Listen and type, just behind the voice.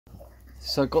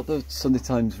So I got the Sunday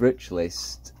Times Rich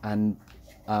list, and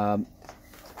a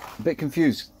bit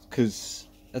confused because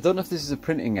I don't know if this is a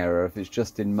printing error, if it's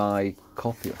just in my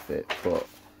copy of it, but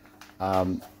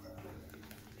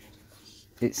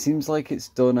it seems like it's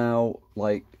done out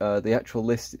like the actual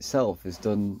list itself is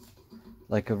done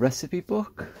like a recipe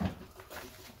book.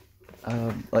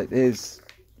 Like there's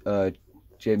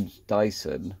James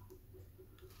Dyson,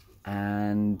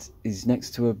 and he's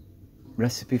next to a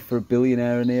recipe for a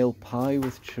billionaire ale pie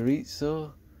with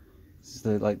chorizo. This is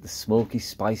the smoky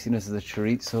spiciness of the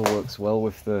chorizo works well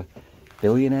with the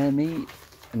billionaire meat,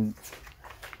 and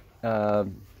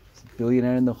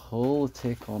Billionaire in the Hole, a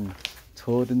take on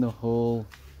Toad in the Hole.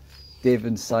 Dave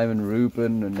and Simon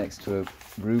Reuben are next to a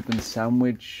Reuben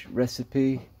sandwich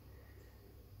recipe,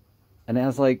 and it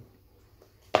has like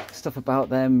stuff about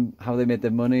them, how they made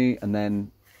their money, and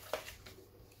then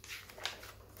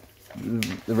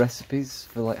the recipes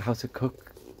for like how to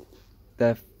cook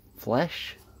their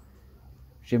flesh.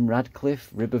 Jim Radcliffe,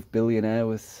 rib of billionaire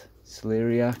with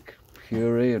celeriac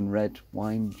puree and red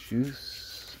wine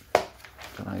juice. I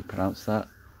don't know how you pronounce that.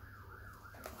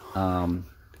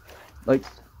 Like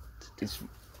it's,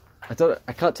 I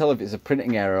can't tell if it's a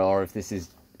printing error or if this is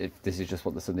just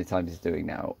what the Sunday Times is doing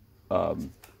now.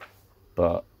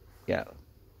 But yeah,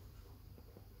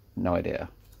 no idea.